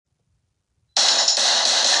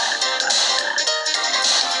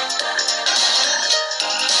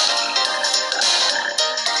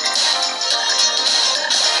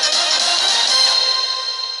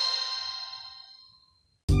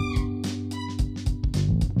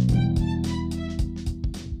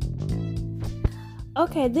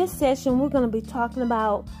Okay, this session we're going to be talking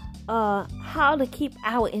about how to keep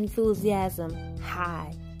our enthusiasm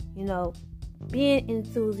high. Being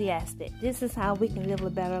enthusiastic. This is how we can live a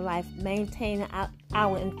better life, maintaining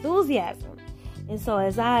our enthusiasm. And so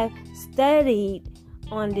as I studied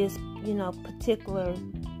on this, particular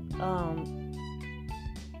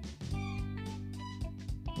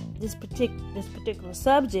this particular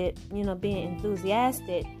subject, being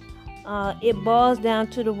enthusiastic, it boils down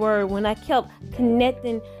to the word. When I kept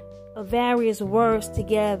connecting various words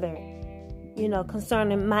together,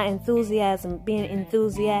 concerning my enthusiasm, being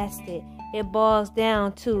enthusiastic, it boils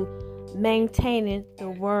down to maintaining the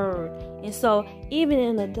word. And so even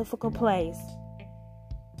in a difficult place,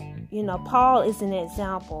 Paul is an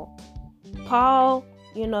example. Paul,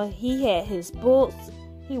 he had his books,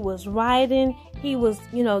 he was writing, he was,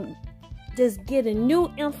 just getting new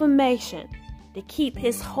information to keep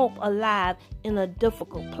his hope alive in a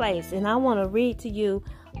difficult place. And I want to read to you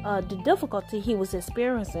the difficulty he was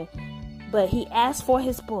experiencing. But he asked for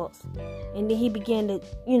his books, and then he began to,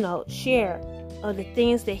 share the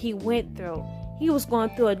things that he went through. He was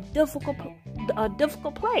going through a difficult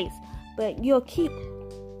place, but you'll keep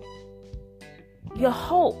your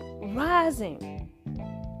hope rising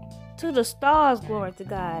to the stars. Glory to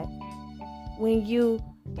God. When you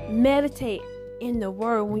meditate in the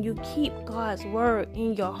word, when you keep God's word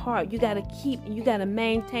in your heart, you got to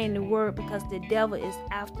maintain the word, because the devil is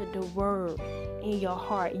after the word in your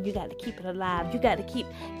heart, and you got to keep it alive. You got to keep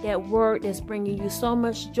that word that's bringing you so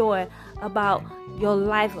much joy about your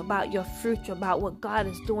life, about your future, about what God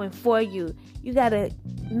is doing for you. You got to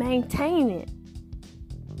maintain it.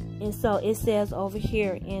 And so it says over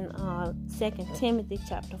here in 2 Timothy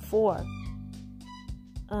chapter 4,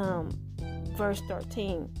 verse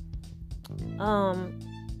 13.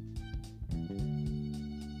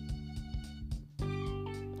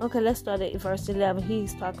 Okay, let's start at verse 11.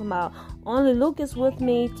 He's talking about, only Luke is with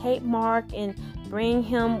me. Take Mark and bring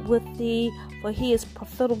him with thee, for he is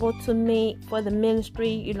profitable to me for the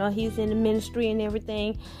ministry. He's in the ministry and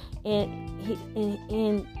everything. And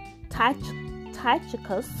in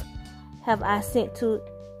Tychicus have I sent to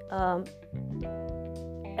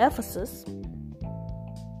Ephesus.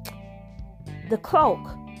 The cloak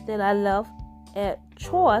that I left at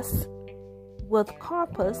Troas with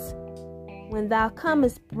Carpus, when thou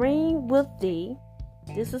comest, bring with thee,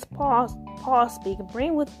 this is Paul speaking,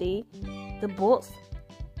 bring with thee the books,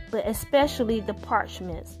 but especially the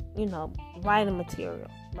parchments, writing material,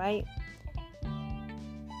 right?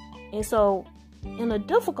 And so in a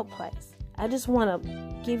difficult place, I just want to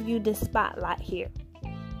give you this spotlight here.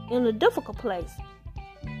 In a difficult place,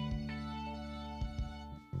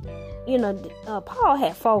 Paul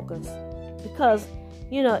had focus, because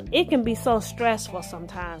it can be so stressful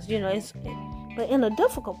sometimes. But in a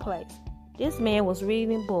difficult place, this man was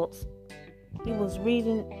reading books. He was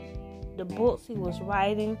reading the books. He was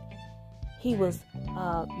writing. He was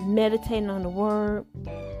meditating on the word.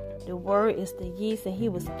 The word is the yeast, and he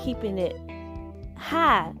was keeping it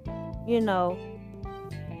high.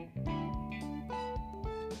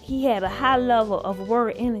 He had a high level of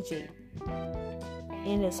word energy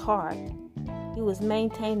in his heart. He was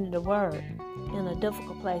maintaining the word in a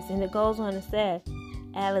difficult place. And it goes on to say,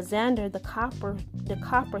 Alexander the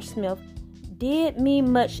coppersmith did me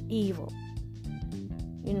much evil.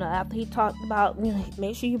 After he talked about,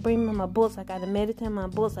 make sure you bring me my books. I got to meditate on my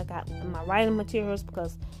books. I got my writing materials,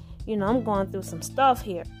 because I'm going through some stuff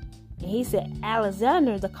here. And he said,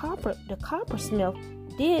 Alexander the coppersmith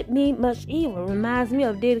did me much evil. Reminds me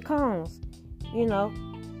of Diddy Combs.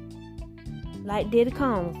 Like Diddy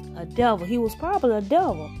Combs, a devil. He was probably a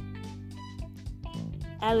devil.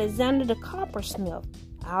 Alexander the coppersmith,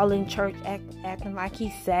 all in church acting like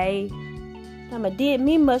he saved. Did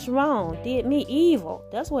me much wrong, did me evil.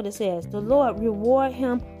 That's what it says. The Lord reward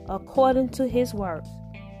him according to his works.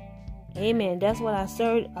 Amen. That's what I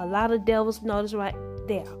served. A lot of devils notice right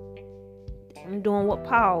there. I'm doing what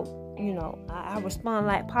Paul, I respond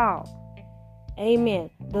like Paul.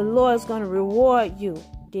 Amen. The Lord's going to reward you.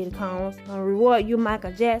 Diddy Combs gonna reward you,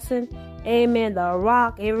 Michael Jackson. Amen. The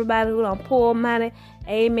Rock, everybody who done pull money.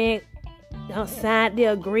 Amen. Don't sign the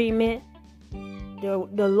agreement. The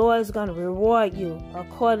Lord is gonna reward you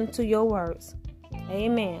according to your works.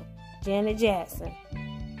 Amen. Janet Jackson.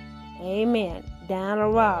 Amen. Diana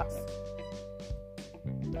Ross.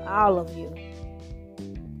 All of you.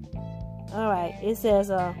 All right. It says,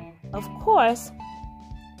 of course.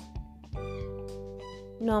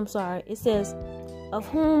 No, I'm sorry. It says, of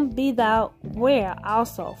whom be thou aware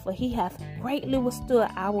also, for he hath greatly withstood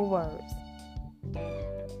our words.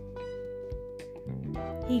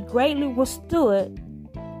 He greatly withstood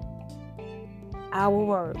our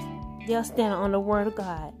words. They're standing on the word of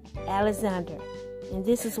God. Alexander. And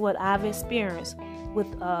this is what I've experienced with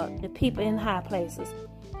the people in high places.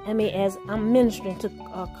 I mean, as I'm ministering to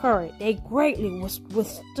Curry, they greatly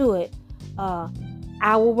withstood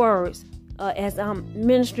our words. As I'm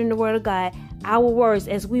ministering the word of God, our words,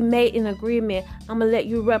 as we made an agreement, I'm going to let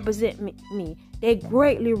you represent me. They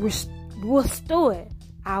greatly withstood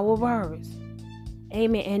our words.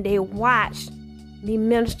 Amen. And they watched me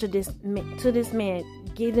minister to this man,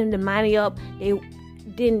 give him the money up. They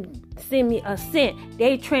didn't send me a cent.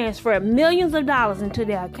 They transferred millions of dollars into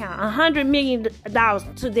their account, $100 million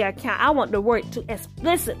to their account. I want the word to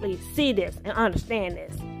explicitly see this and understand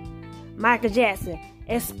this. Michael Jackson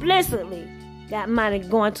explicitly got money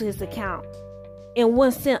going to his account and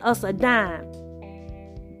wouldn't send us a dime.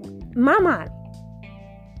 My money.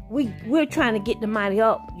 We're trying to get the money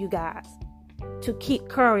up, you guys, to keep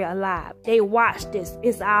Curry alive. They watch this.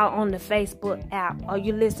 It's all on the Facebook app. Are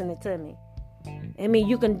you listening to me? I mean,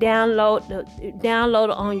 you can download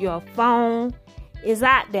it on your phone. It's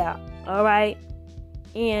out there, all right?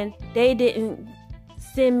 And they didn't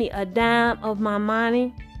send me a dime of my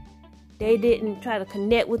money. They didn't try to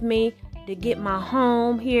connect with me to get my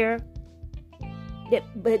home here.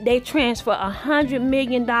 But they transfer $100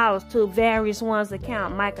 million to various one's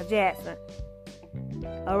account. Michael Jackson,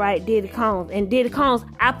 all right, Diddy Combs. And Diddy Combs,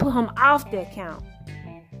 I put him off the account.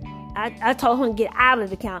 I told him to get out of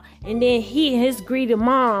the account. And then he and his greedy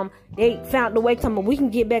mom, they found the way to me, we can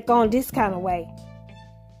get back on this kind of way.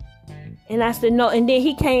 And I said, no. And then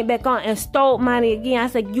he came back on and stole money again. I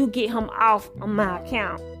said, you get him off of my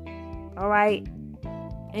account. All right.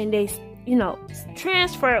 And they,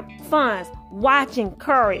 transfer funds, watching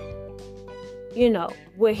Curry,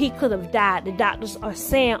 where he could have died. The doctors are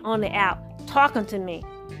saying on the app, talking to me,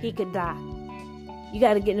 he could die. You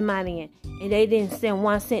got to get the money in. And they didn't send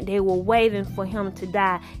 1 cent. They were waiting for him to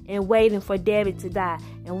die and waiting for Debbie to die.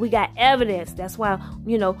 And we got evidence. That's why,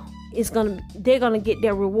 they're going to get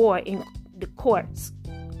their reward in the courts.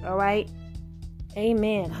 All right?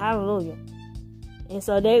 Amen. Hallelujah. And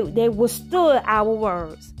so they withstood our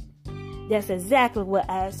words. That's exactly what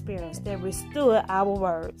I experienced. They withstood our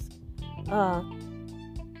words.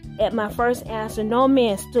 At my first answer, no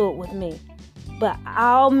man stood with me, but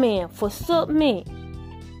all men forsook me.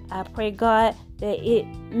 I pray, God, that it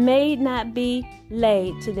may not be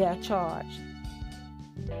laid to their charge.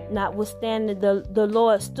 Notwithstanding, the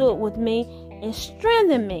Lord stood with me and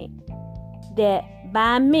strengthened me, that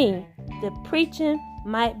by me the preaching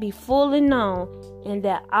might be fully known, and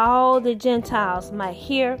that all the Gentiles might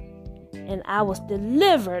hear, and I was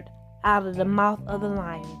delivered out of the mouth of the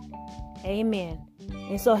lion. Amen.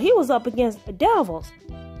 And so he was up against the devils.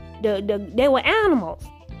 They were animals.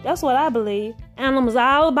 That's what I believe. Animals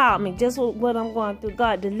are all about me. Just what I'm going through.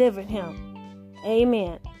 God delivered him.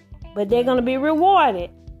 Amen. But they're going to be rewarded.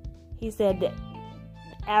 He said that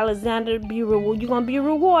Alexander, you're going to be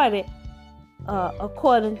rewarded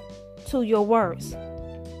according to your works.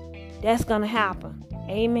 That's going to happen.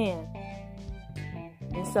 Amen.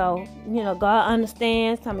 And so, God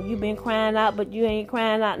understands. Some of you been crying out, but you ain't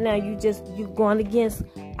crying out now. You going against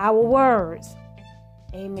our words.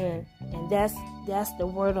 Amen. And that's the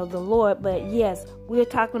word of the Lord. But yes, we're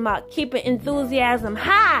talking about keeping enthusiasm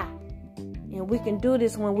high. And we can do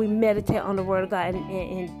this when we meditate on the word of God.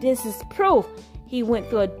 And this is proof. He went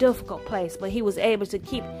through a difficult place, but he was able to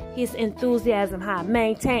keep his enthusiasm high,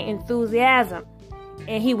 maintain enthusiasm.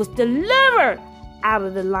 And he was delivered out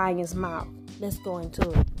of the lion's mouth. Let's go into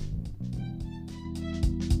it.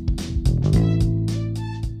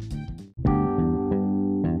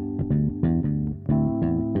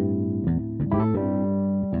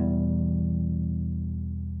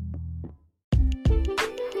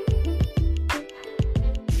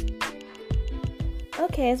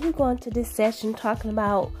 Okay, as we go into this session talking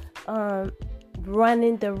about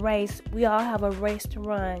running the race, we all have a race to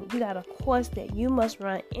run. You got a course that you must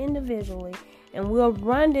run individually, and we'll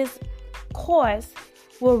run this course,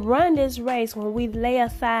 we'll run this race when we lay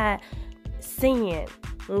aside sin,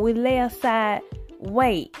 when we lay aside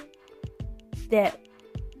weight that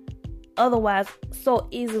otherwise so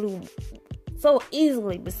easily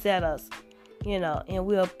beset us, and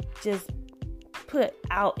we'll just put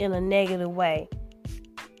out in a negative way,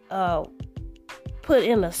 put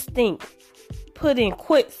in a stink, put in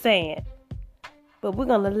quicksand. But we're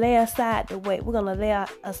going to lay aside the weight. We're going to lay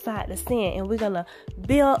aside the sin. And we're going to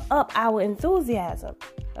build up our enthusiasm.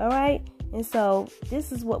 All right? And so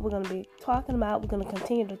this is what we're going to be talking about. We're going to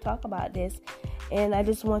continue to talk about this. And I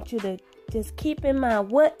just want you to just keep in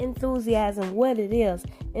mind what it is.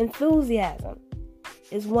 Enthusiasm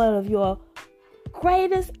is one of your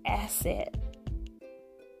greatest assets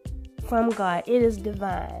from God. It is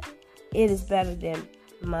divine. It is better than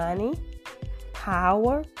money,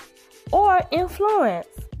 power, or influence.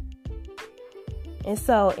 And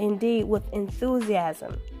so, indeed, with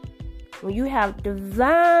enthusiasm, when you have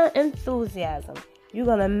divine enthusiasm, you're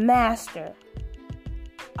going to master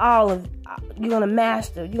you're going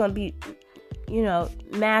to be,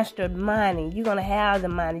 mastered money. You're going to have the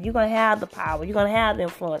money. You're going to have the power. You're going to have the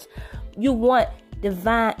influence. You want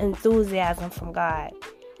divine enthusiasm from God.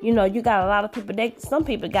 You got a lot of people, some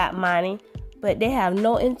people got money, but they have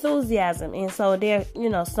no enthusiasm. And so they're,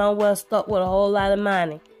 somewhere stuck with a whole lot of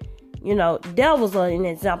money. Devils are an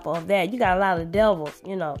example of that. You got a lot of devils,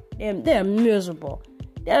 they're miserable.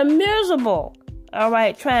 They're miserable, all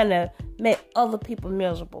right, trying to make other people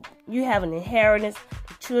miserable. You have an inheritance,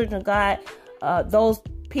 the children of God, those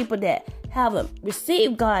people that haven't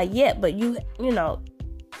received God yet, but you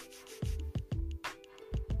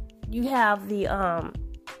have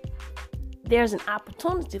there's an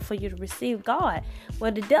opportunity for you to receive God.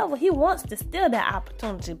 Well, the devil, he wants to steal that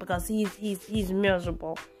opportunity because he's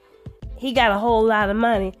miserable. He got a whole lot of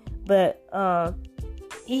money, but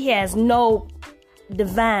he has no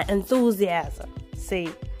divine enthusiasm. See,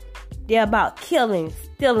 they're about killing,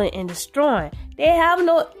 stealing, and destroying. They have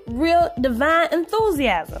no real divine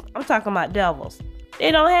enthusiasm. I'm talking about devils.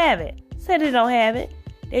 They don't have it. Say they don't have it.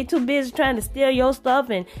 They too busy trying to steal your stuff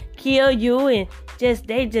and kill you, and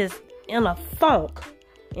they just in a funk,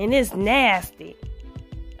 and it's nasty.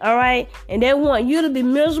 All right, and they want you to be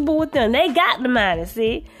miserable with them. They got the money,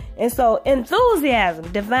 see. And so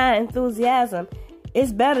enthusiasm, divine enthusiasm,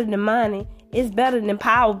 is better than money. It's better than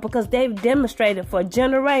power because they've demonstrated for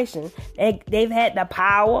generations. They've had the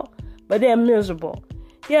power, but they're miserable.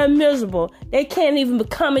 They're miserable. They can't even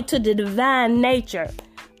come into the divine nature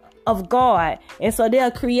of God. And so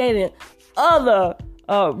they're creating other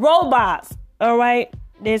robots, all right?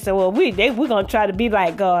 They say, well, we're going to try to be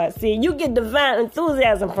like God. See, you get divine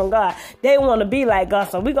enthusiasm from God. They want to be like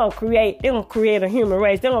God. So they're going to create a human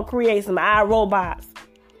race. They're going to create some iRobots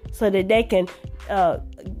so that they can,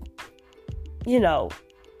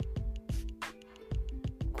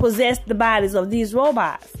 possess the bodies of these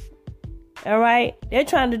robots. All right? They're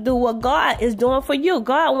trying to do what God is doing for you.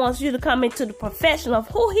 God wants you to come into the perfection of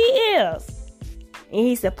who he is. And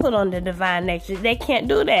he said, put on the divine nature. They can't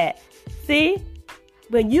do that. See?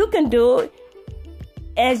 But you can do it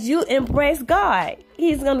as you embrace God.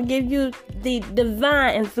 He's going to give you the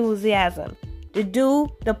divine enthusiasm to do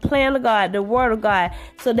the plan of God, the word of God,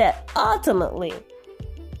 so that ultimately,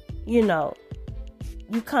 you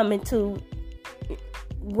come into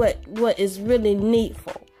what is really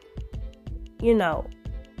needful. He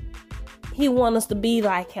wants us to be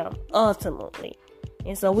like him ultimately.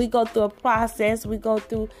 And so we go through a process. We go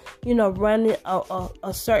through, running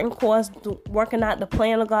a certain course, working out the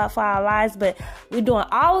plan of God for our lives. But we're doing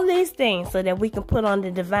all of these things so that we can put on the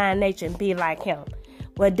divine nature and be like him.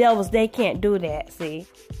 Well, devils, they can't do that, see?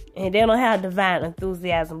 And they don't have divine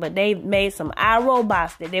enthusiasm. But they've made some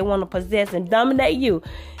iRobots that they want to possess and dominate you.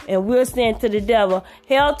 And we're saying to the devil,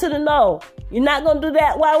 hell to the no. You're not going to do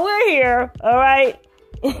that while we're here, all right?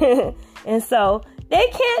 And so they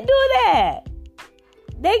can't do that.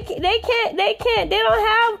 They can't. They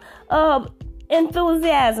don't have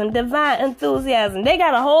enthusiasm, divine enthusiasm. They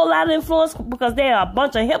got a whole lot of influence because they are a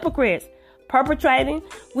bunch of hypocrites perpetrating.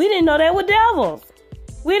 We didn't know they were devils.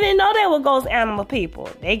 We didn't know they were ghost animal people.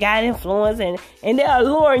 They got influence and they're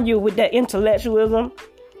alluring you with their intellectualism.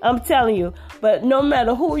 I'm telling you. But no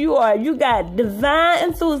matter who you are, you got divine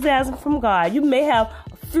enthusiasm from God. You may have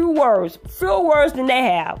fewer words than they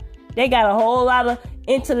have. They got a whole lot of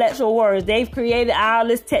intellectual words. They've created all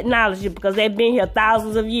this technology because they've been here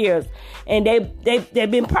thousands of years. And they've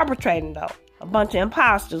been perpetrating, though. A bunch of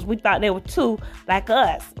imposters. We thought they were too like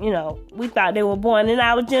us. We thought they were born in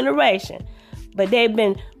our generation. But they've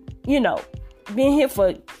been, been here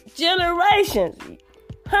for generations,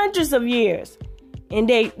 hundreds of years. And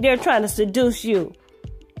they're trying to seduce you.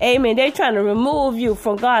 Amen. They're trying to remove you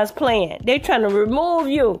from God's plan. They're trying to remove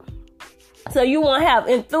you so you won't have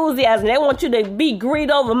enthusiasm. They want you to be greed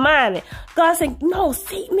over money. God said, no,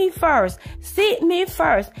 seek me first. Seek me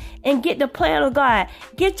first and get the plan of God.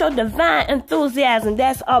 Get your divine enthusiasm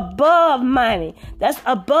that's above money. That's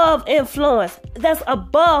above influence. That's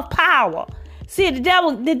above power. See, the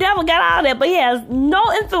devil got all that, but he has no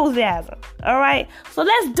enthusiasm. All right? So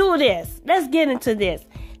let's do this. Let's get into this.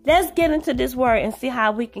 Let's get into this word and see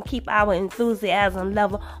how we can keep our enthusiasm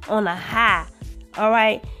level on a high. All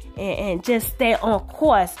right? And just stay on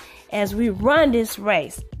course as we run this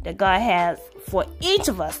race that God has for each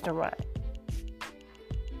of us to run.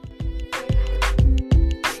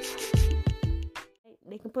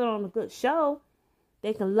 can put on a good show.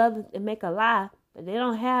 They can love it and make a lie, but they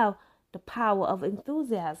don't have the power of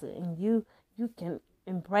enthusiasm. And you can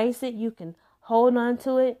embrace it. You can hold on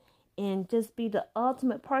to it and just be the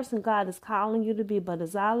ultimate person God is calling you to be. But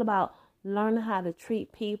it's all about learning how to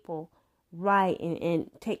treat people right and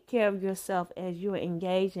take care of yourself as you're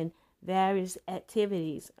engaged in various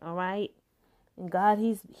activities. All right. And God,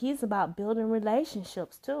 he's about building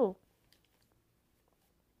relationships too.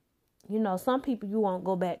 You know, some people you won't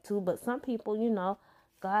go back to, but some people, you know,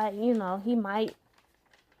 God, you know, he might,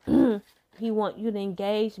 he want you to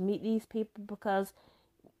engage, meet these people because,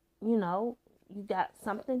 you know, you got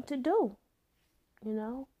something to do. You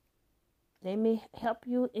know, they may help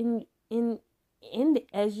you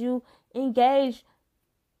as you engage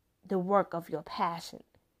the work of your passion.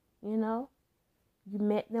 You know, you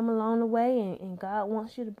met them along the way, and God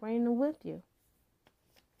wants you to bring them with you.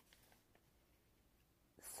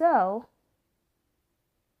 So,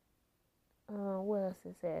 what else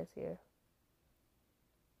it says here?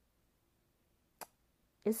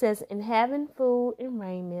 It says, in having food and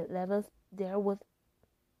raiment, let us be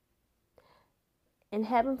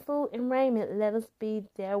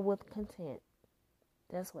therewith content.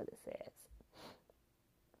 That's what it says.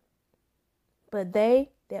 But they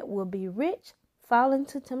that will be rich fall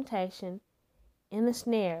into temptation, in a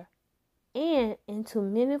snare, and into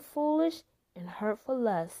many foolish and hurtful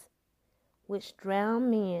lusts, which drown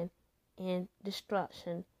men in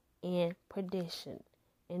destruction and perdition.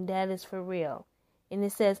 And that is for real. And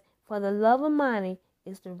it says, for the love of money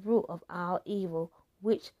is the root of all evil,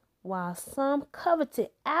 which while some coveted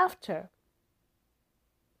after,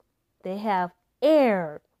 they have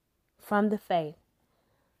erred from the faith.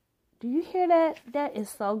 Do you hear that? That is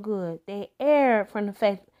so good. They erred from the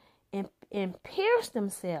faith and pierced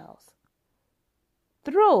themselves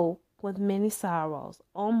through with many sorrows.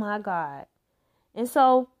 Oh my God. And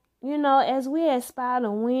so, you know, as we aspire to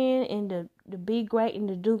win and to be great and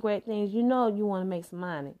to do great things, you know you want to make some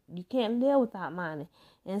money. You can't live without money.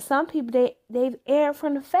 And some people, they've erred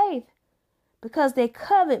from the faith because they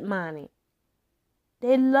covet money.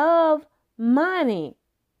 They love money,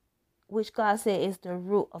 which God said is the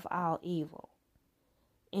root of all evil.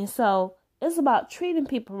 And so it's about treating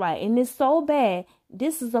people right. And it's so bad.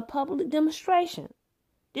 This is a public demonstration.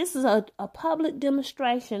 This is a public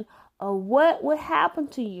demonstration of what would happen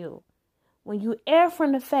to you when you err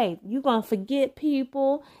from the faith. You're going to forget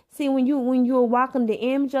people. See, when you're walking the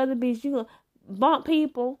image of the beast, you're going to bump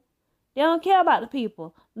people. They don't care about the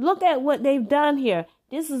people. Look at what they've done here.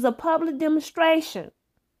 This is a public demonstration.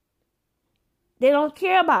 They don't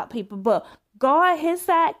care about people, but God, his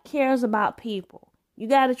side, cares about people. You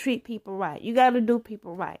got to treat people right. You got to do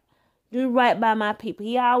people right. Do right by my people.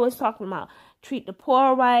 He always talking about treat the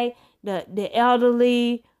poor right, the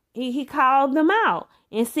elderly. He called them out.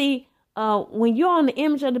 And see, when you're on the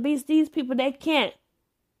image of the beast, these people, they can't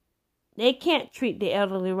treat the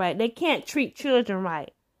elderly right. They can't treat children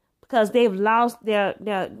right because they've lost that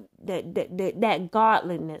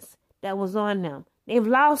godliness that was on them. They've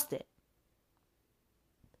lost it.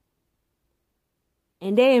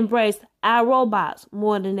 And they embrace our robots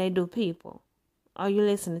more than they do people. Are you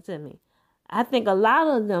listening to me? I think a lot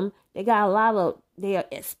of them, they are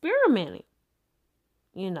experimenting,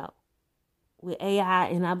 you know, with AI.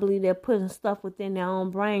 And I believe they're putting stuff within their own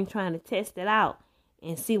brain, trying to test it out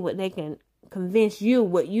and see what they can convince you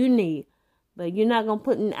what you need. But you're not going to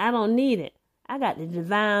put in, I don't need it. I got the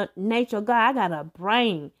divine nature of God. I got a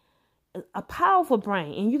brain, a powerful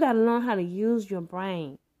brain. And you got to learn how to use your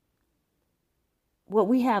brain. What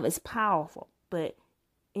we have is powerful, but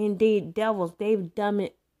indeed, devils, they've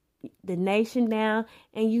dumbed the nation down,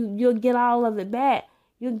 and you'll get all of it back.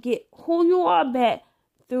 You'll get who you are back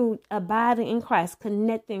through abiding in Christ,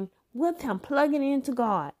 connecting with him, plugging into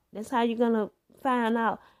God. That's how you're going to find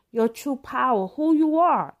out your true power, who you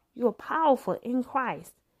are. You're powerful in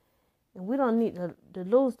Christ, and we don't need to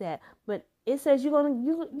lose that. But it says you're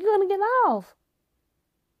gonna get off.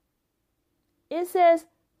 It says,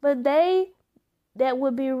 but they that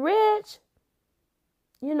would be rich,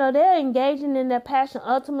 you know, they're engaging in their passion.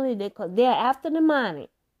 Ultimately, they're after the money.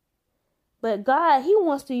 But God, he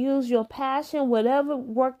wants to use your passion, whatever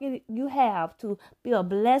work you have, to be a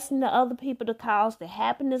blessing to other people, to cause the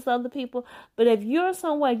happiness of other people. But if you're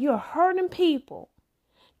somewhere, you're hurting people,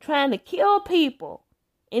 trying to kill people,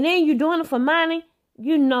 and then you're doing it for money,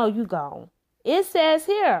 you know you're gone. It says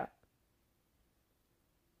here,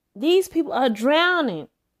 these people are drowning.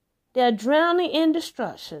 They're drowning in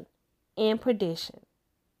destruction and perdition.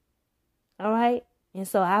 All right? And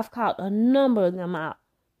so I've caught a number of them out.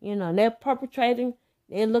 You know, they're perpetrating.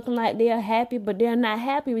 They're looking like they're happy, but they're not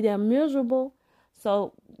happy. They're miserable.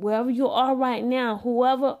 So wherever you are right now,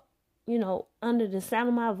 whoever, under the sound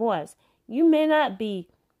of my voice, you may not be,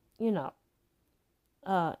 in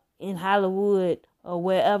Hollywood or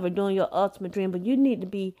wherever doing your ultimate dream, but you need to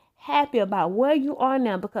be happy about where you are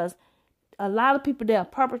now, because a lot of people, they are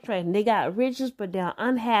perpetrating. They got riches, but they're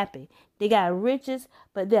unhappy. They got riches,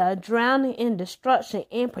 but they are drowning in destruction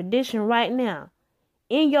and perdition right now.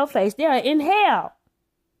 In your face. They are in hell.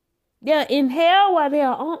 They are in hell while they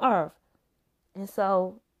are on earth. And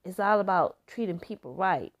so it's all about treating people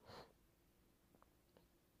right.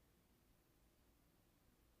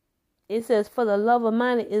 It says, for the love of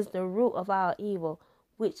money is the root of all evil,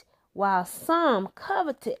 which while some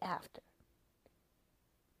coveted after,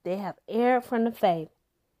 they have erred from the faith.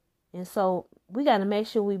 And so we got to make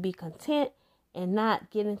sure we be content and not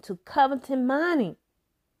get into coveting money,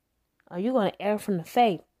 or you're going to err from the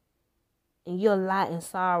faith and you'll lie in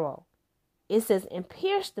sorrow. It says, and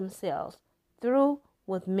pierce themselves through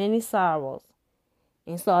with many sorrows.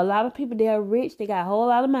 And so a lot of people, they are rich, they got a whole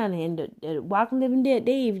lot of money, and the walking living dead,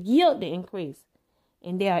 they've yielded the increase,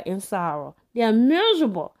 and they are in sorrow. They are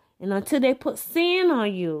miserable, and until they put sin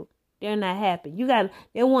on you, they're not happy.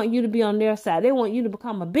 They want you to be on their side. They want you to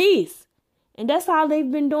become a beast. And that's all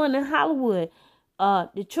they've been doing in Hollywood.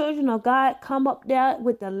 The children of God come up there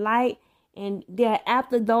with the light, and they're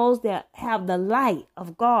after those that have the light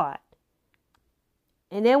of God.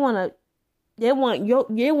 And they want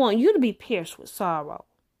you to be pierced with sorrow.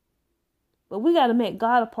 But we got to make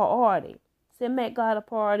God a priority. Say, make God a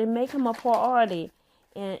priority. Make him a priority.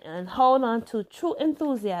 And hold on to true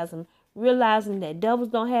enthusiasm. Realizing that devils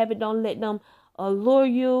don't have it. Don't let them allure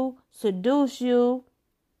you, seduce you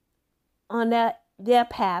on their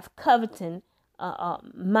path, coveting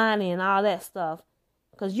money and all that stuff.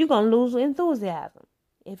 Because you're going to lose enthusiasm.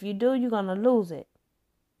 If you do, you're going to lose it.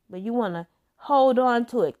 But you want to hold on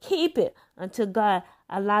to it. Keep it until God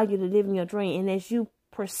allows you to live in your dream. And as you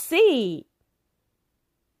proceed,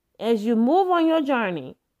 as you move on your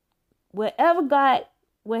journey, wherever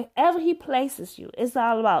he places you, it's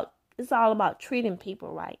all about treating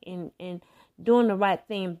people right and doing the right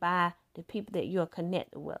thing by the people that you're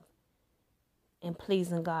connected with and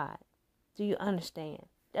pleasing God. Do you understand?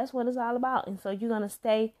 That's what it's all about. And so you're going to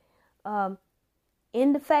stay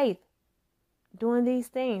in the faith doing these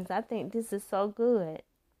things. I think this is so good.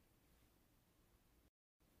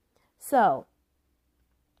 So,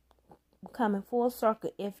 coming full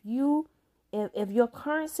circle, if your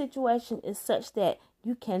current situation is such that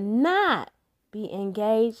you cannot be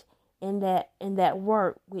engaged in that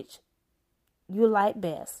work which you like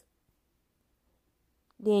best,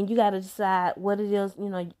 then you got to decide what it is,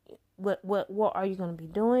 what are you going to be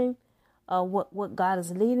doing, what God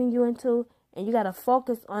is leading you into, and you got to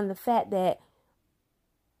focus on the fact that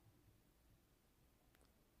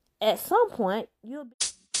at some point you'll be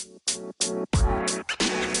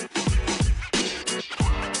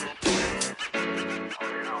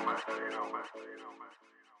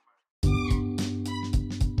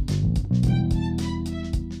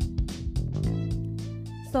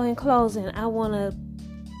So in closing, I want to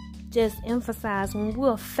just emphasize, when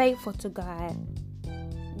we're faithful to God,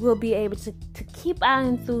 we'll be able to keep our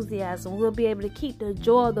enthusiasm. We'll be able to keep the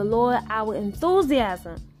joy of the Lord, our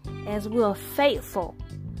enthusiasm, as we're faithful,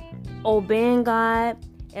 obeying God,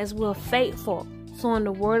 as we're faithful, sowing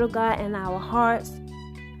the word of God in our hearts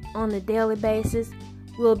on a daily basis.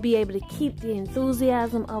 We'll be able to keep the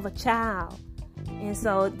enthusiasm of a child. And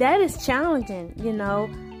so that is challenging,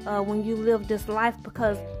 when you live this life,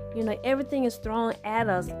 because, everything is thrown at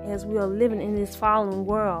us as we are living in this fallen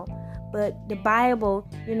world. But the Bible,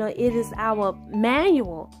 it is our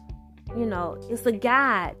manual. It's a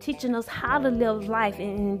guide teaching us how to live life.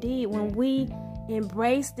 And indeed, when we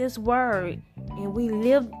embrace this word and we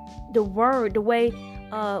live the word the way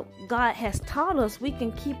God has taught us, we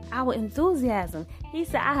can keep our enthusiasm. He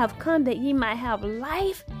said, I have come that ye might have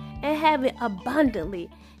life and have it abundantly.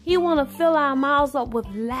 He want to fill our mouths up with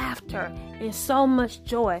laughter and so much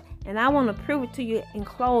joy. And I want to prove it to you in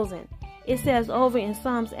closing. It says over in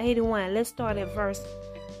Psalms 81, let's start at verse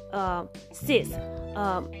 6.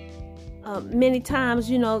 Many times,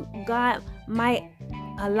 God might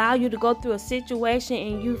allow you to go through a situation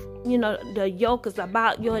and the yoke is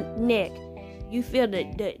about your neck. You feel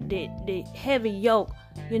the heavy yoke,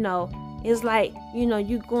 it's like,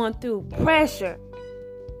 you're going through pressure.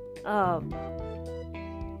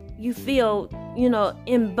 You feel,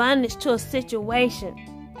 in bondage to a situation,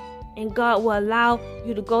 and God will allow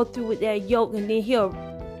you to go through with that yoke, and then he'll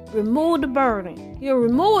remove the burden. He'll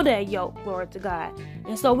remove that yoke, glory to God.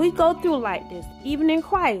 And so we go through like this, even in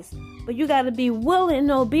Christ. But you got to be willing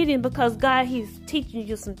and obedient, because God, he's teaching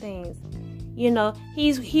you some things.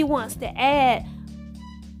 He wants to add,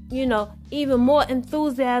 even more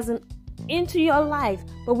enthusiasm into your life.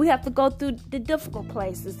 But we have to go through the difficult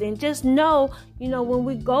places, and just know, when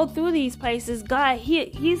we go through these places, God,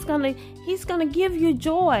 He's gonna give you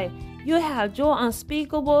joy. You'll have joy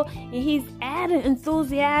unspeakable, and He's adding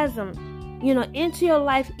enthusiasm, into your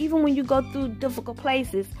life, even when you go through difficult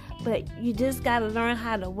places. But you just got to learn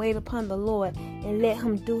how to wait upon the Lord and let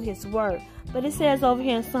Him do His work. But it says over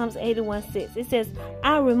here in Psalms 81:6, it says,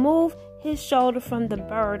 I remove His shoulder from the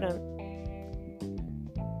burden.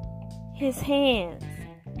 His hands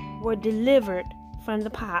were delivered from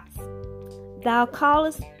the pots. Thou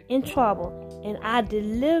callest in trouble, and I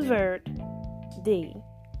delivered thee.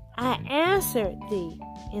 I answered thee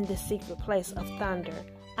in the secret place of thunder.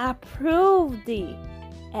 I proved thee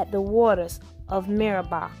at the waters of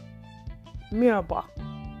Meribah,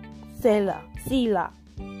 Selah.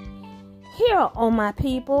 Hear, O my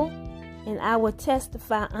people, and I will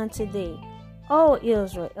testify unto thee. O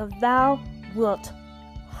Israel, if thou wilt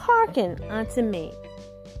hearken unto me,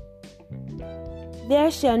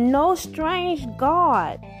 there shall no strange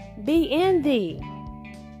God be in thee,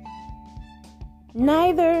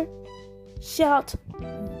 neither shalt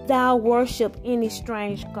thou worship any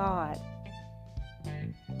strange God.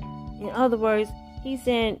 In other words, He's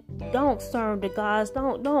saying, don't serve the gods,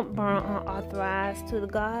 don't burn unauthorized to the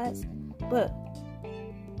gods, but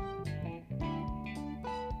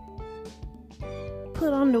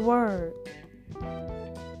put on the word.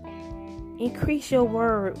 Increase your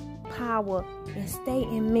word power and stay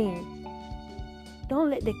in me. Don't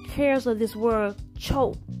let the cares of this world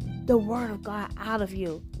choke the word of God out of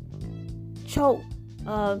you. Choke,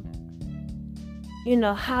 how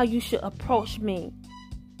you should approach me.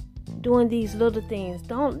 Doing these little things.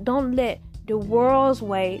 Don't let the world's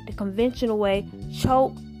way, the conventional way,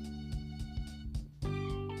 choke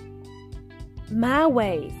my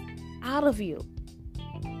ways out of you.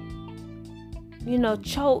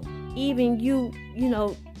 Choke even you,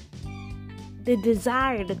 the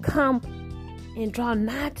desire to come and draw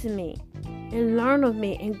nigh to me and learn of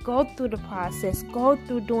me and go through the process, go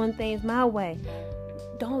through doing things my way.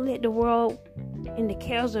 Don't let the world and the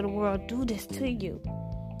cares of the world do this to you.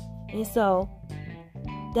 And so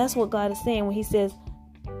that's what God is saying when He says,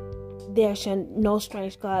 there shall no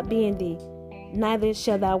strange God be in thee, neither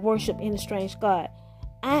shall thou worship any strange God.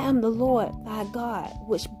 I am the Lord thy God,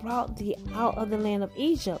 which brought thee out of the land of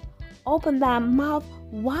Egypt. Open thy mouth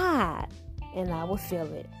wide, and I will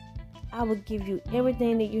fill it. I will give you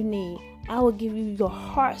everything that you need. I will give you your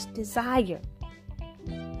heart's desire.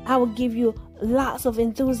 I will give you lots of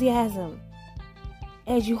enthusiasm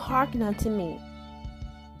as you hearken unto me.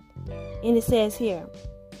 And it says here,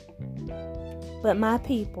 but my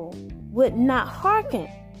people would not hearken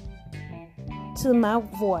to my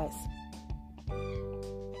voice.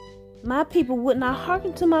 My people would not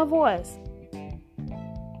hearken to my voice.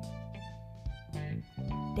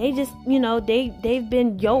 They just, they've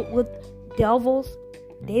been yoked with devils.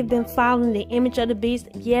 They've been following the image of the beast.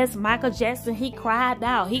 Yes, Michael Jackson, he cried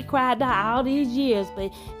out. He cried out all these years,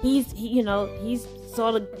 but he's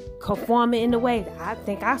sort of conforming in the way. I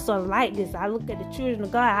think I sort of like this. I look at the children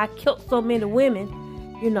of God. I killed so many women,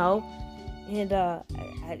 and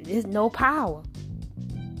there's no power.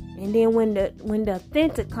 And then when the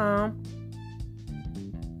authentic come,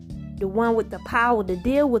 the one with the power to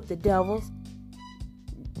deal with the devils,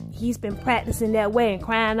 he's been practicing that way and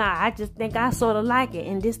crying out. I just think I sort of like it.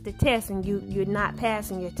 And this the test, and you're not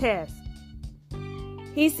passing your test.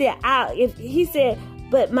 He said,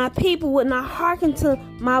 but my people would not hearken to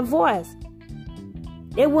my voice.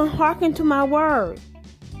 They wouldn't hearken to my word.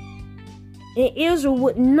 And Israel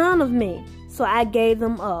would none of me. So I gave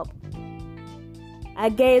them up. I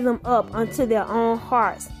gave them up unto their own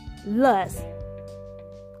hearts' lust,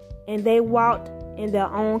 and they walked in their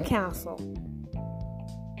own counsel.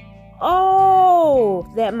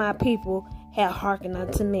 Oh, that my people had hearkened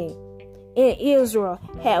unto me, and Israel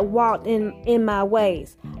had walked in my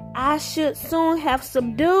ways. I should soon have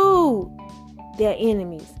subdued their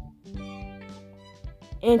enemies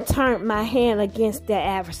and turned my hand against their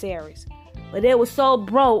adversaries. But they were so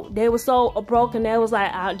broke. They were so broken. They was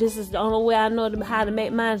like, this is the only way I know how to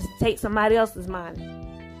make money is to take somebody else's money.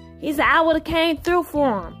 He said, I would have came through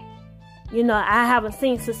for him. I haven't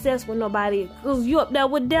seen success with nobody because you up there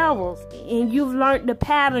with devils. And you've learned the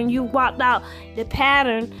pattern. You walked out the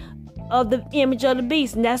pattern of the image of the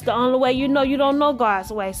beast. And that's the only way you don't know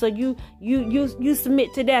God's way. So you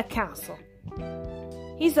submit to their counsel.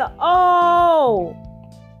 He said,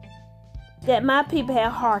 that my people had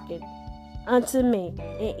hearkened unto me,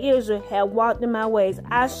 and Israel had walked in my ways.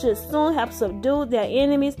 I should soon have subdued their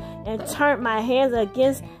enemies and turned my hands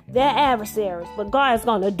against their adversaries. But God is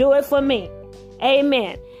going to do it for me.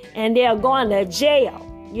 Amen. And they're going to jail.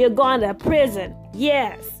 You're going to prison.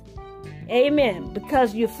 Yes. Amen.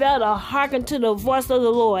 Because you failed to hearken to the voice of the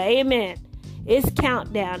Lord. Amen. It's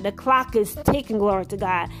countdown. The clock is ticking. Glory to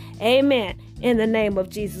God. Amen. In the name of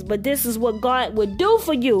Jesus. But this is what God would do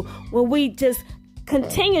for you when we just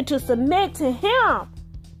continue to submit to Him,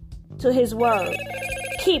 to His word.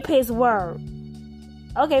 Keep His word.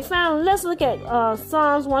 Okay, family, let's look at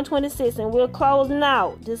Psalms 126, and we're closing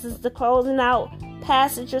out. This is the closing out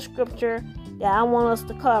passage of scripture that I want us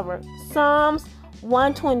to cover. Psalms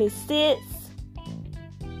 126.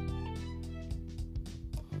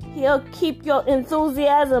 He'll keep your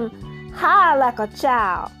enthusiasm high like a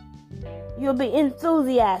child. You'll be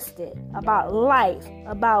enthusiastic about life,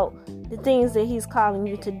 about the things that He's calling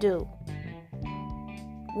you to do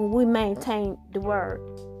when we maintain the word.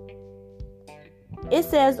 It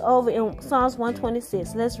says over in Psalms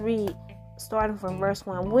 126, let's read starting from verse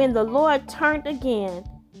 1. When the Lord turned again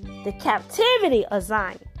the captivity of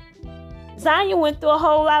Zion. Zion went through a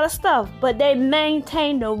whole lot of stuff, but they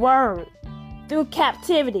maintained the word through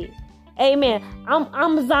captivity. Amen.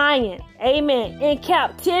 I'm Zion. Amen. In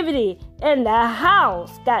captivity in the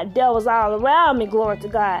house. Got devils all around me. Glory to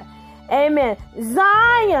God. Amen.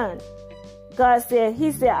 Zion. God said,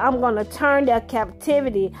 He said, I'm going to turn their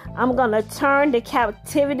captivity. I'm going to turn the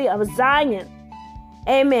captivity of Zion.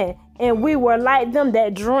 Amen. And we were like them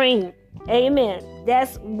that dream. Amen.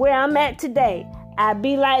 That's where I'm at today. I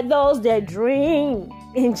be like those that dream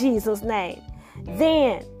in Jesus' name.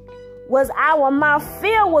 Then was our mouth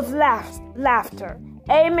filled with laughter.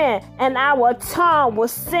 Amen. And our tongue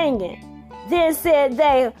was singing. Then said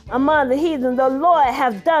they among the heathen, the Lord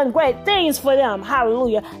have done great things for them.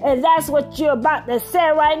 Hallelujah. And that's what you're about to say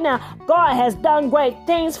right now. God has done great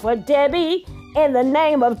things for Debbie in the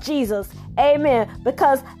name of Jesus. Amen.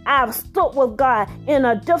 Because I've stood with God in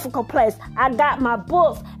a difficult place. I got my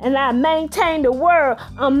books and I maintain the word.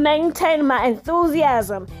 I'm maintaining my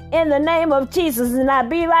enthusiasm in the name of Jesus. And I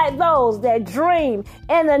be like those that dream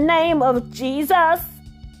in the name of Jesus.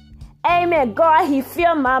 Amen. God, He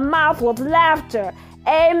filled my mouth with laughter.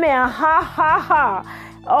 Amen. Ha, ha,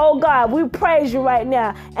 ha. Oh, God, we praise you right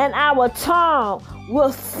now. And our tongue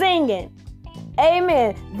was singing.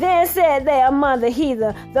 Amen. Then said they among the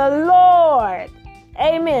heathen, the Lord,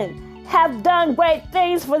 amen, have done great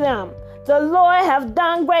things for them. The Lord have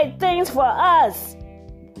done great things for us,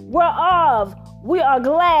 whereof we are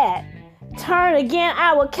glad. Turn again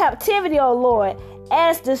our captivity, O Lord,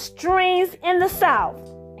 as the streams in the south.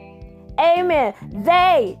 Amen.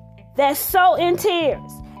 They that sow in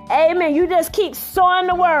tears, amen, you just keep sowing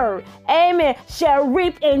the word, amen, shall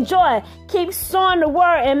reap in joy. Keep sowing the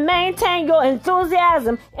word and maintain your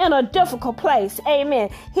enthusiasm in a difficult place. Amen.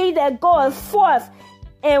 He that goeth forth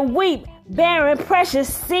and weep, bearing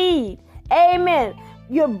precious seed. Amen.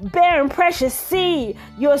 You're bearing precious seed.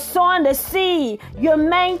 You're sowing the seed. You're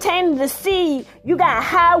maintaining the seed. You got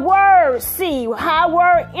high word seed, high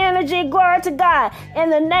word energy. Glory to God. In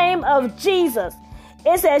the name of Jesus.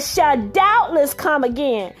 It says, shall doubtless come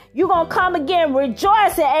again. You're going to come again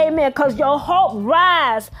rejoicing, amen, because your hope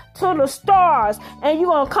rise to the stars. And you're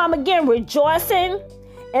going to come again rejoicing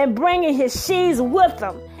and bringing His sheaves with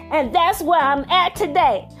them. And that's where I'm at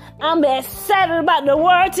today. I'm excited about the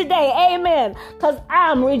word today, amen, because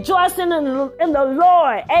I'm rejoicing in the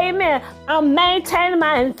Lord, amen. I'm maintaining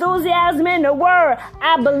my enthusiasm in the word.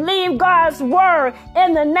 I believe God's word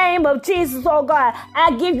in the name of Jesus, oh God.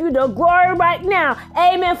 I give you the glory right now,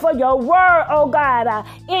 amen, for your word, oh God.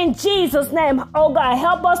 In Jesus' name, oh God,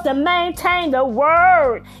 help us to maintain the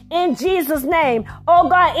word in Jesus' name. Oh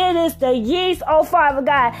God, it is the yeast, oh Father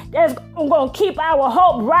God, that's going to keep our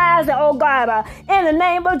hope rising, oh God, in the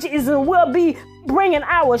name of Jesus. We'll be bringing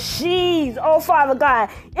our sheaves, oh Father God,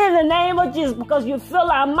 in the name of Jesus, because you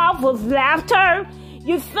fill our mouth with laughter.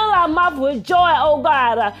 You fill our mouth with joy, oh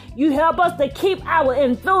God. You help us to keep our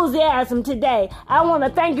enthusiasm today. I want to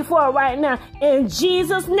thank you for it right now. In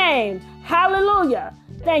Jesus' name, hallelujah.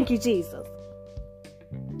 Thank you, Jesus.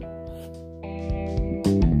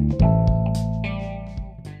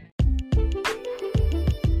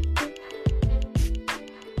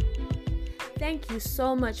 Thank you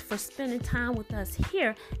so much for spending time with us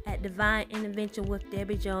here at Divine Intervention with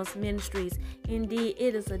Debbie Jones Ministries. Indeed,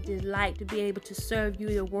 it is a delight to be able to serve you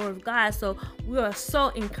the Word of God. So we are so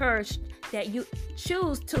encouraged that you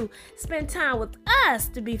choose to spend time with us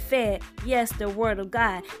to be fed, yes, the Word of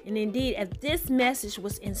God. And indeed, if this message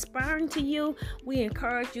was inspiring to you, we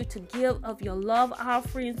encourage you to give of your love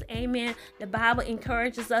offerings. Amen. The Bible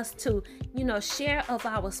encourages us to, share of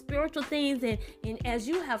our spiritual things. And as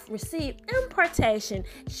you have received impartation,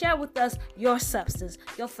 share with us your substance,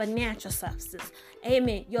 your financial substance.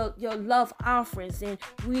 Amen. Your love offerings. And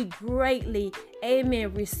we greatly,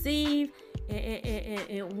 amen, receive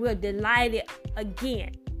and we're delighted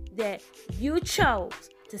again that you chose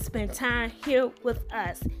to spend time here with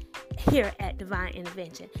us here at Divine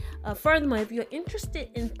Intervention. Furthermore, if you're interested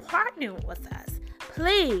in partnering with us,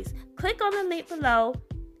 please click on the link below,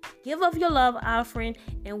 give of your love offering,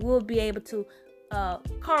 and we'll be able to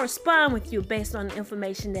correspond with you based on the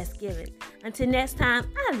information that's given. Until next time,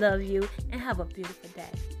 I love you and have a beautiful day.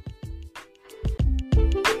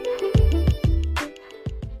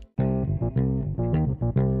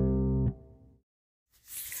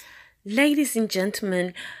 Ladies and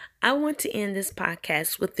gentlemen, I want to end this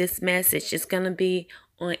podcast with this message. It's going to be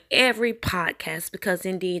on every podcast because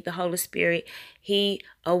indeed the Holy Spirit, He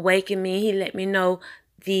awakened me. He let me know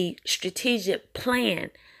the strategic plan,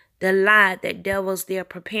 the lie that devils they're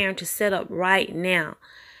preparing to set up right now.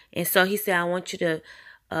 And so He said, I want you to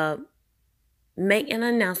make an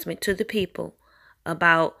announcement to the people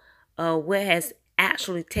about what has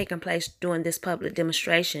actually taken place during this public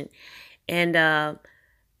demonstration. And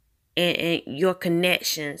your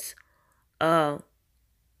connections, the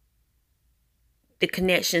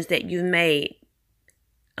connections that you made.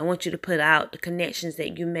 I want you to put out the connections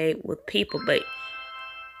that you made with people, but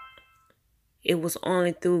it was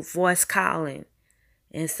only through voice calling.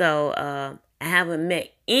 And so I haven't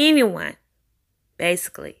met anyone,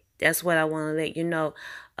 basically. That's what I want to let you know.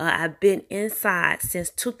 I've been inside since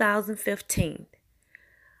 2015.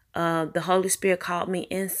 The Holy Spirit called me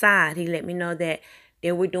inside. He let me know that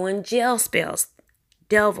they were doing jail spells,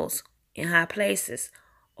 devils in high places,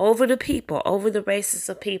 over the people, over the races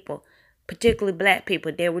of people, particularly black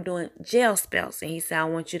people. They were doing jail spells. And He said, I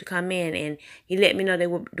want you to come in. And He let me know they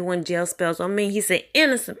were doing jail spells on me. He said,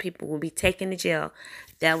 innocent people will be taken to jail.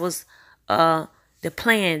 That was the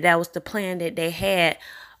plan. That was the plan that they had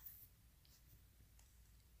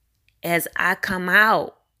as I come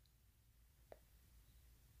out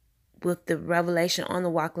with the revelation on the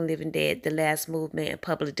walking living dead, the last movement and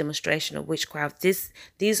public demonstration of witchcraft.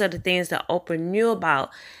 These are the things that Oprah knew about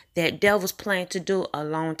that devils planned to do a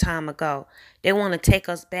long time ago. They want to take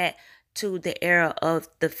us back to the era of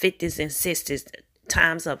the 50s and 60s,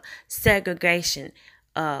 times of segregation.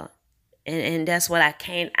 And that's what I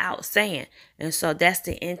came out saying. And so that's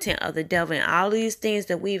the intent of the devil. And all these things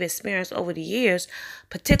that we've experienced over the years,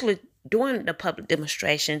 particularly during the public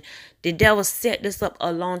demonstration, the devil set this up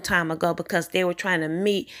a long time ago because they were trying to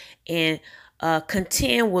meet and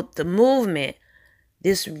contend with the movement.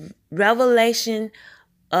 This revelation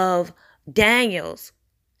of Daniel's,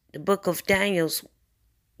 the book of Daniel's,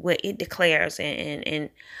 where it declares in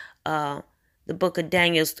the book of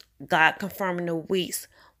Daniel's, God confirming the weeks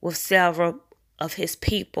with several of His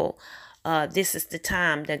people. This is the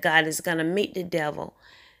time that God is going to meet the devil,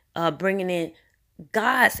 bringing in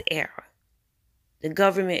God's era. The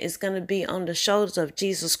government is going to be on the shoulders of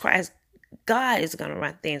Jesus Christ. God is going to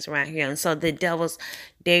run things around here. And so the devils,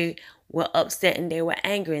 they were upset and they were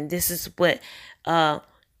angry. And this is what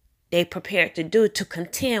they prepared to do, to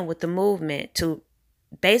contend with the movement, to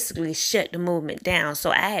basically shut the movement down.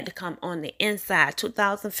 So I had to come on the inside,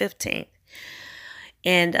 2015.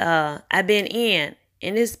 And I've been in,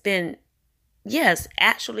 and it's been, yes,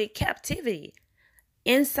 actually captivity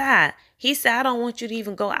inside. He said, I don't want you to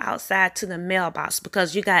even go outside to the mailbox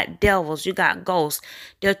because you got devils, you got ghosts.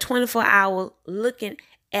 They're 24 hours looking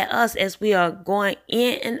at us as we are going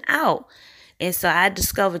in and out. And so I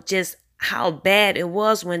discovered just how bad it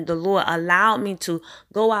was when the Lord allowed me to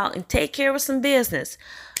go out and take care of some business.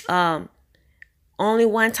 Only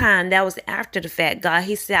one time, that was after the fact. God,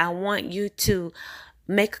 He said, I want you to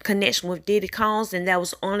make a connection with Diddy Combs, and that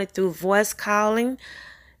was only through voice calling.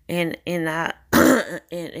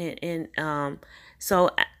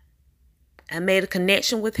 So I made a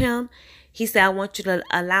connection with him. He said, I want you to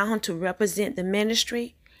allow him to represent the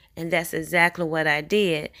ministry. And that's exactly what I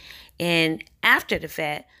did. And after the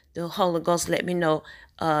fact, the Holy Ghost let me know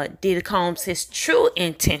Diddy Combs, his true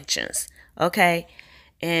intentions. Okay.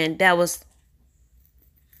 And that was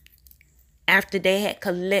after they had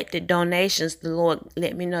collected donations. The Lord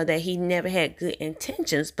let me know that He never had good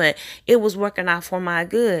intentions, but it was working out for my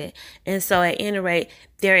good. And so at any rate,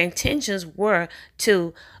 their intentions were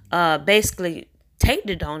to basically take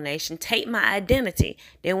the donation, take my identity.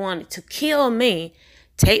 They wanted to kill me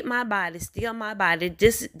take my body, steal my body.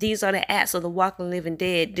 These are the acts of the walking living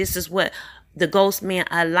dead. This is what the Ghost Man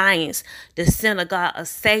Alliance, the synagogue of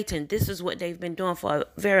Satan, this is what they've been doing for a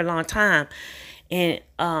very long time. And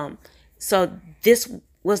so this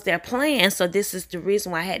was their plan. So this is the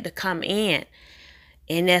reason why I had to come in.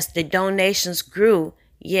 And as the donations grew,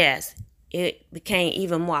 yes, it became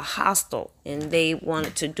even more hostile. And they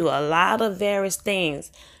wanted to do a lot of various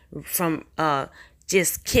things, from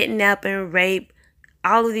just kidnapping, rape,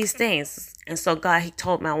 all of these things. And so God, he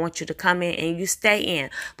told me, I want you to come in and you stay in.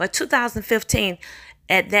 But 2015,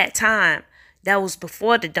 at that time, that was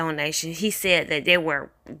before the donation, he said that they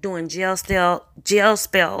were doing jail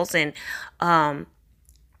spells, and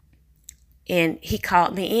he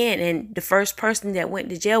called me in, and the first person that went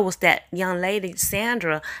to jail was that young lady,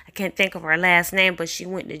 Sandra. I can't think of her last name, but she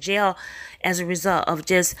went to jail as a result of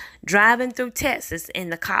just driving through Texas,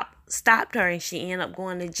 and the cop stopped her, and she ended up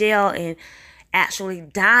going to jail and actually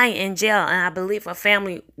dying in jail. And I believe her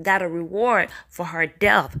family got a reward for her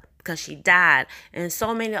death because she died. And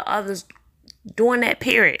so many others during that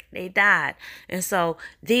period, they died. And so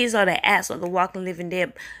these are the acts of the walking living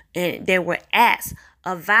dead, and they were acts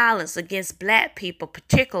of violence against black people,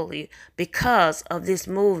 particularly because of this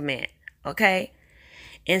movement. Okay.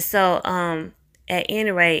 And so at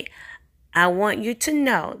any rate, I want you to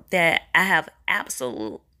know that I have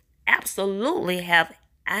absolutely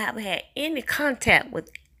I haven't had any contact with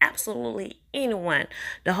absolutely anyone.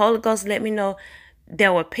 The Holy Ghost let me know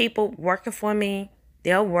there were people working for me.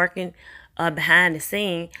 They're working behind the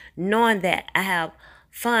scene, knowing that I have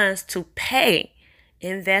funds to pay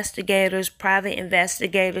investigators, private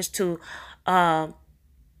investigators, to for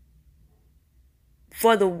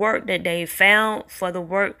the work that they found, for the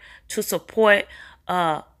work to support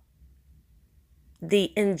the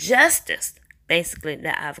injustice, basically,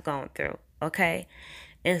 that I've gone through. Okay.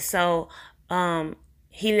 And so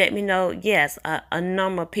he let me know, yes, a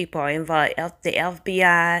number of people are involved, the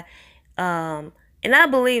FBI. And I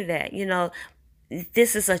believe that,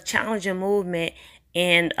 this is a challenging movement,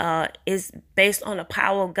 and it's based on the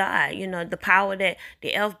power of God, the power that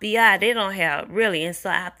the FBI, they don't have, really. And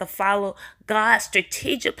so I have to follow God's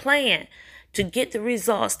strategic plan to get the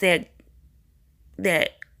results that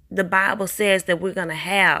the Bible says that we're going to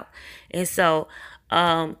have. And so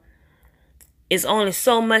it's only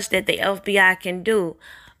so much that the FBI can do.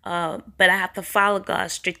 But I have to follow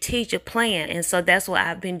God's strategic plan. And so that's what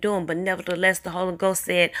I've been doing. But nevertheless, the Holy Ghost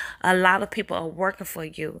said a lot of people are working for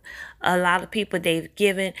you. A lot of people they've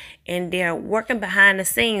given, and they're working behind the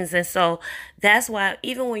scenes. And so that's why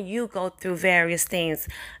even when you go through various things,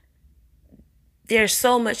 there's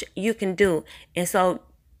so much you can do. And so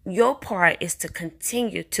your part is to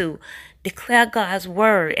continue to declare God's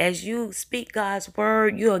word. As you speak God's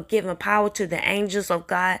word, you are giving power to the angels of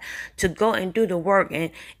God to go and do the work.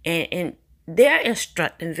 And they're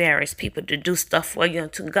instructing various people to do stuff for you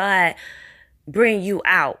until God bring you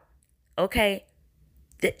out. Okay?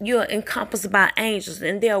 That you're encompassed by angels,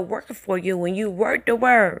 and they're working for you when you work the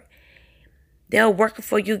word. They're working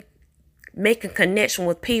for you, making connection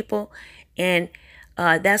with people. And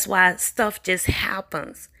that's why stuff just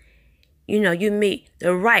happens. You meet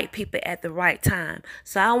the right people at the right time.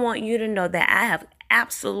 So I want you to know that I have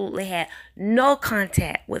absolutely had no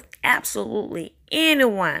contact with absolutely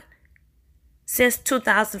anyone since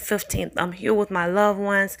 2015. I'm here with my loved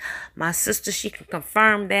ones. My sister, she can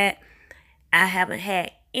confirm that. I haven't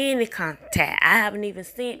had any contact. I haven't even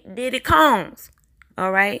seen Diddy Combs.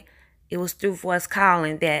 All right? It was through voice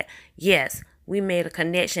calling that, yes, we made a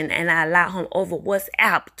connection, and I allowed him over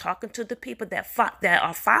WhatsApp, talking to the people that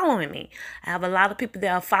are following me. I have a lot of people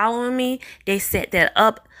that are following me. They set that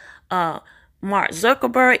up. Mark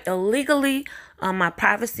Zuckerberg illegally, my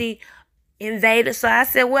privacy invaded. So I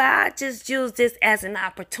said, well, I just use this as an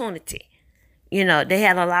opportunity. They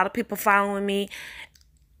had a lot of people following me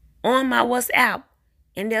on my WhatsApp,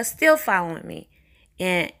 and they're still following me.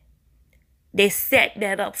 And they set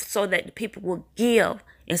that up so that the people would give.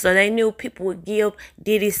 And so they knew people would give.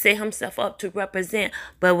 Diddy set himself up to represent,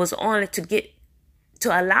 but it was only to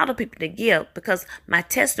allow the people to give, because my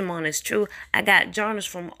testimony is true. I got journals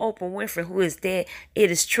from Oprah Winfrey, who is dead.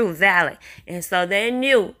 It is true, valid. And so they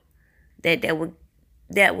knew that that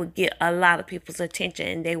would get a lot of people's attention,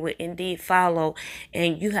 and they would indeed follow.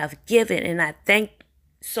 And you have given, and I thank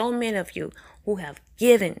so many of you who have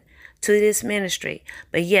given to this ministry.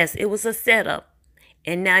 But yes, it was a setup.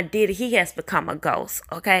 And now Diddy, he has become a ghost,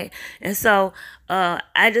 okay? And so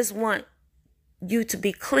I just want you to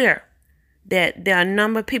be clear that there are a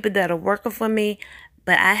number of people that are working for me, but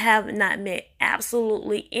but I have not met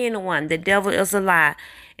absolutely anyone. The devil is a lie.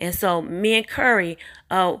 And so me and Curry,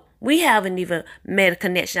 we haven't even made a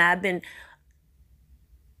connection. I've been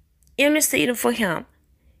interceding for him.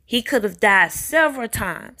 He could have died several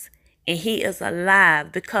times, and he is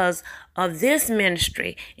alive because of this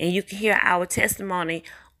ministry. And you can hear our testimony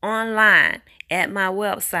online at my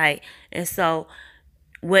website. And so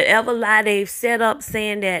whatever lie they've set up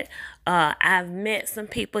saying that I've met some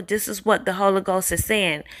people, this is what the Holy Ghost is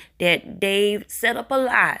saying, that they've set up a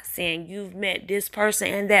lie saying you've met this person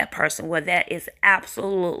and that person. Well, that is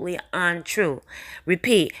absolutely untrue.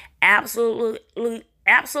 Repeat, absolutely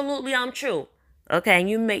untrue. Okay, and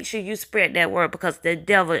you make sure you spread that word, because the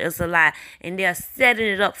devil is a lie, and they're setting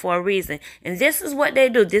it up for a reason. And this is what they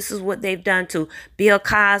do. This is what they've done to Bill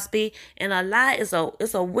Cosby. And a lie is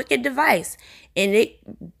a wicked device, and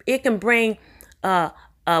it can bring a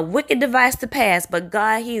wicked device to pass. But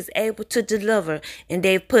God, He's able to deliver. And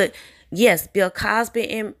they've put, yes, Bill Cosby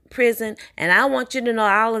in prison. And I want you to know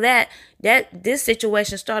all of that this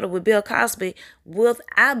situation started with Bill Cosby with,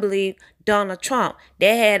 I believe, Donald Trump.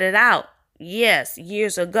 They had it out. Yes,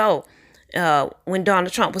 years ago, when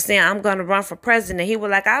Donald Trump was saying, I'm going to run for president, he was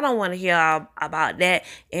like, I don't want to hear about that.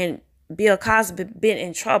 And Bill Cosby been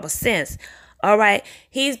in trouble since. All right.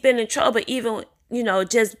 He's been in trouble even,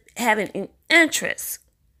 just having an interest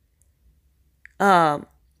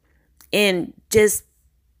in just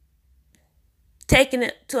taking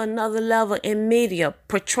it to another level in media,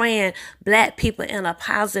 portraying black people in a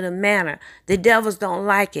positive manner. The devils don't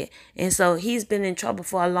like it. And so he's been in trouble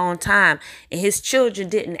for a long time. And his children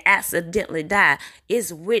didn't accidentally die.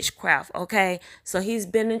 It's witchcraft, okay? So he's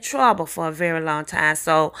been in trouble for a very long time.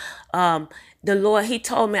 So the Lord, He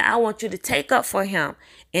told me, I want you to take up for him.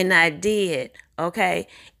 And I did, okay?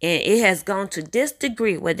 And it has gone to this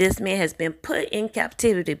degree where this man has been put in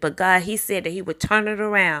captivity. But God, He said that He would turn it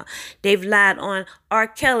around. They've lied on R.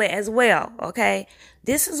 Kelly as well, okay?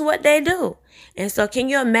 This is what they do. And so can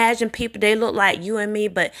you imagine people, they look like you and me,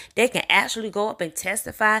 but they can actually go up and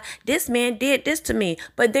testify. This man did this to me,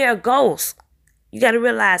 but they're ghosts. You got to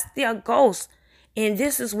realize they are ghosts. And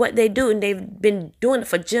this is what they do, and they've been doing it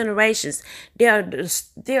for generations. They are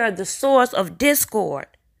the source of discord.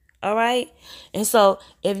 All right. And so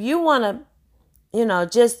if you want to,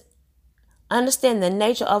 just understand the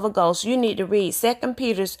nature of a ghost, you need to read 2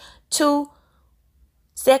 Peter 2,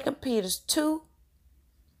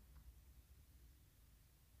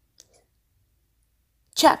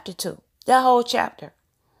 chapter 2, that whole chapter.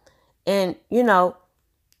 And,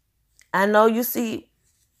 I know you see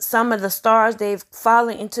some of the stars, they've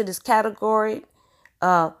fallen into this category.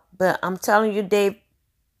 But I'm telling you, they've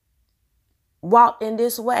walked in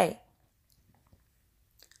this way.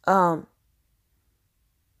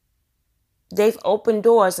 They've opened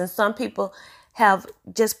doors, and some people have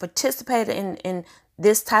just participated in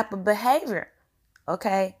this type of behavior.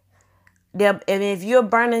 Okay. And if you're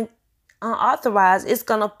burning unauthorized, it's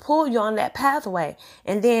going to pull you on that pathway.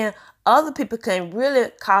 And then other people can really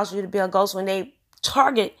cause you to be a ghost when they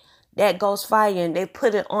target that ghost fire and they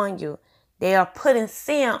put it on you. They are putting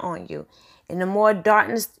sin on you. And the more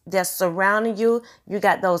darkness that's surrounding you, you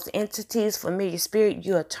got those entities, familiar spirit,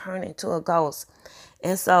 you are turning to a ghost.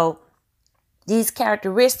 And so these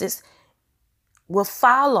characteristics will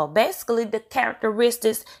follow basically the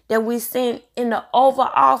characteristics that we've seen in the Oval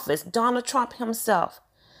Office, Donald Trump himself,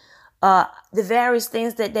 the various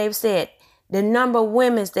things that they've said, the number of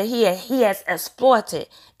women that he has exploited,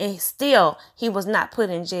 and still he was not put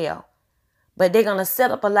in jail. But they're going to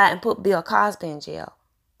set up a lie and put Bill Cosby in jail.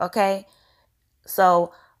 Okay?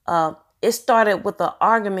 So it started with the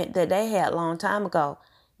argument that they had a long time ago,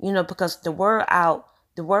 because the word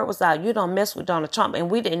was out, you don't mess with Donald Trump.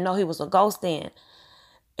 And we didn't know he was a ghost then.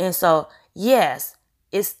 And so, yes,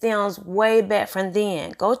 it stems way back from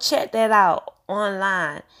then. Go check that out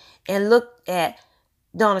online and look at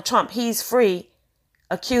Donald Trump. He's free,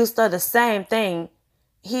 accused of the same thing.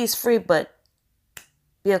 He's free, but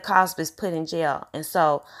Bill Cosby's put in jail. And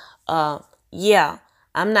so, I'm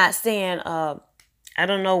not saying, I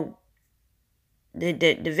don't know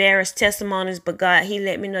the various testimonies, but God, He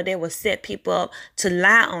let me know they will set people up to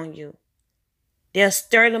lie on you. They'll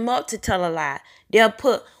stir them up to tell a lie. They'll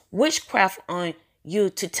put witchcraft on you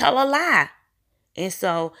to tell a lie. And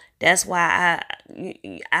so that's why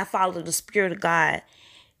I follow the Spirit of God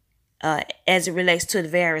as it relates to the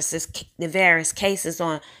various cases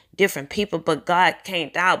on different people. But God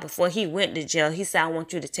came out before He went to jail. He said, I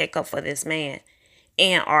want you to take up for this man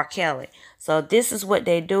and R. Kelly. So this is what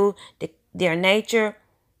they do. Their nature,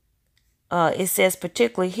 it says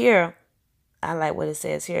particularly here, I like what it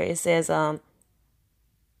says here. It says,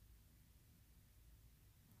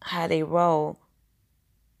 how they roll.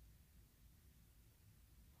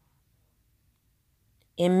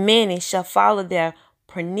 And many shall follow their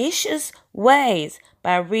pernicious ways,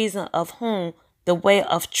 by reason of whom the way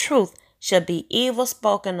of truth shall be evil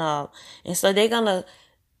spoken of. And so they're going to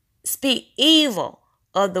speak evil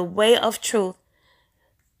of the way of truth.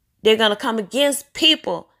 They're going to come against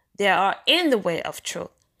people that are in the way of truth.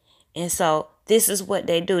 And so this is what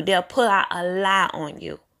they do. They'll put out a lie on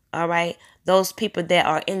you. All right. Those people that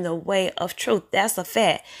are in the way of truth. That's a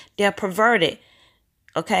fact. They're perverted.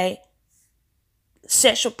 Okay.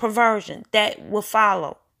 Sexual perversion that will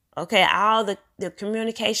follow. Okay. All the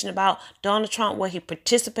communication about Donald Trump, what he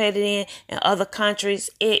participated in other countries,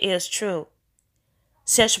 it is true.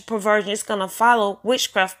 Sexual perversion is going to follow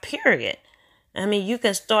witchcraft, period. I mean, you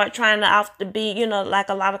can start trying to off to be, like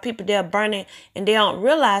a lot of people, they're burning and they don't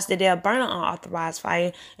realize that they're burning unauthorized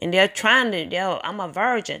fire and they're trying to, I'm a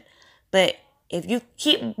virgin. But if you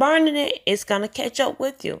keep burning it, it's going to catch up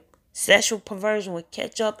with you. Sexual perversion will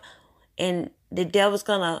catch up and the devil's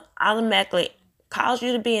going to automatically cause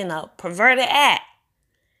you to be in a perverted act.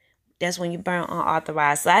 That's when you burn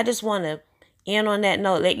unauthorized. So I just want to end on that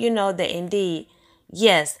note, let you know that indeed,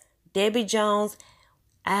 yes, Debbie Jones,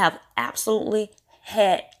 I have absolutely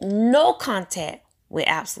had no contact with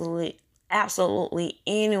absolutely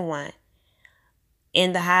anyone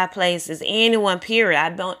in the high places, anyone, period.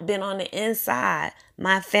 I've been on the inside,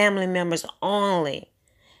 my family members only.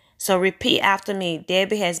 So repeat after me.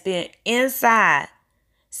 Debbie has been inside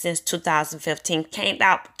since 2015. Came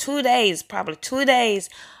out 2 days, probably 2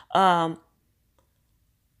 days,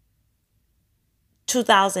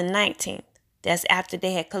 2019. That's after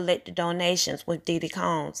they had collected donations with Diddy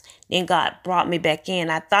Combs. Then God brought me back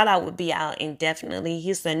in. I thought I would be out indefinitely.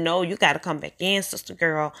 He said, no, you got to come back in, sister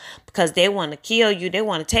girl, because they want to kill you. They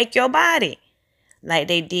want to take your body like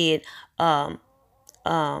they did Oprah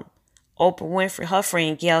Winfrey, her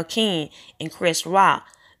friend Gayle King, and Chris Rock.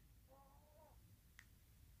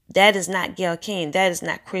 That is not Gayle King. That is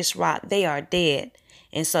not Chris Rock. They are dead.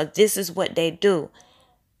 And so this is what they do.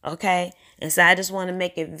 Okay? And so I just want to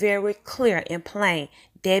make it very clear and plain.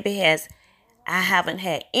 I haven't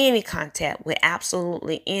had any contact with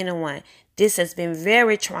absolutely anyone. This has been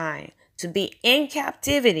very trying to be in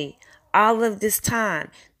captivity all of this time.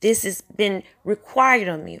 This has been required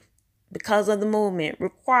of me because of the movement,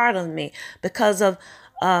 required of me because of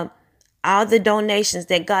all the donations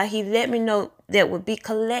that God, he let me know that would be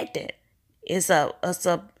collected. It's a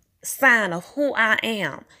sign of who I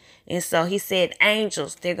am. And so he said,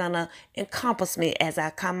 angels, they're going to encompass me as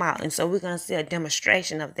I come out. And so we're going to see a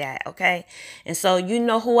demonstration of that. Okay. And so you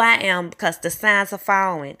know who I am because the signs are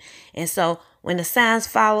following. And so when the signs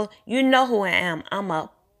follow, you know who I am. I'm a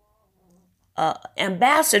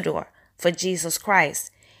ambassador for Jesus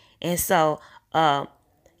Christ. And so,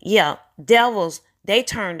 devils, they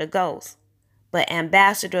turn to ghosts, but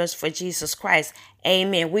ambassadors for Jesus Christ.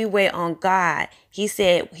 Amen. We wait on God. He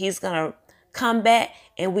said he's going to come back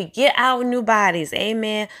and we get our new bodies.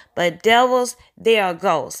 Amen. But devils, they are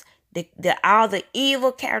ghosts. All the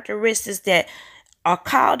evil characteristics that are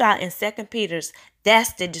called out in 2 Peter's,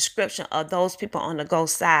 that's the description of those people on the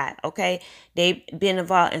ghost side. Okay. They've been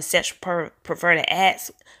involved in sexual perverted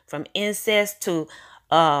acts, from incest to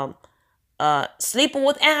sleeping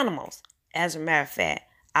with animals. As a matter of fact,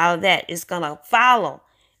 all of that is going to follow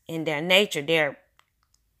in their nature.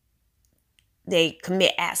 They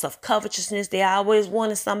commit acts of covetousness. They always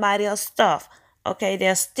wanted somebody else's stuff. Okay,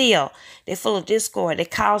 they're full of discord. They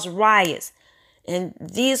cause riots. And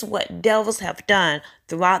these are what devils have done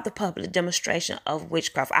throughout the public demonstration of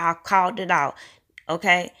witchcraft. I called it out.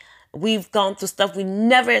 Okay, we've gone through stuff we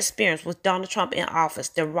never experienced with Donald Trump in office.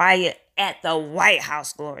 The riot at the White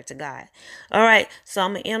House. Glory to God. All right, so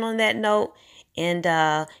I'm going to end on that note. And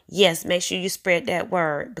yes, make sure you spread that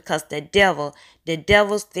word, because the devils,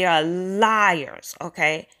 they are liars.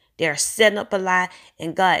 Okay, they're setting up a lie,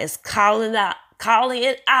 and God is calling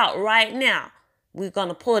it out right now. We're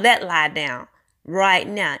gonna pull that lie down right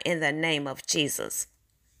now in the name of Jesus.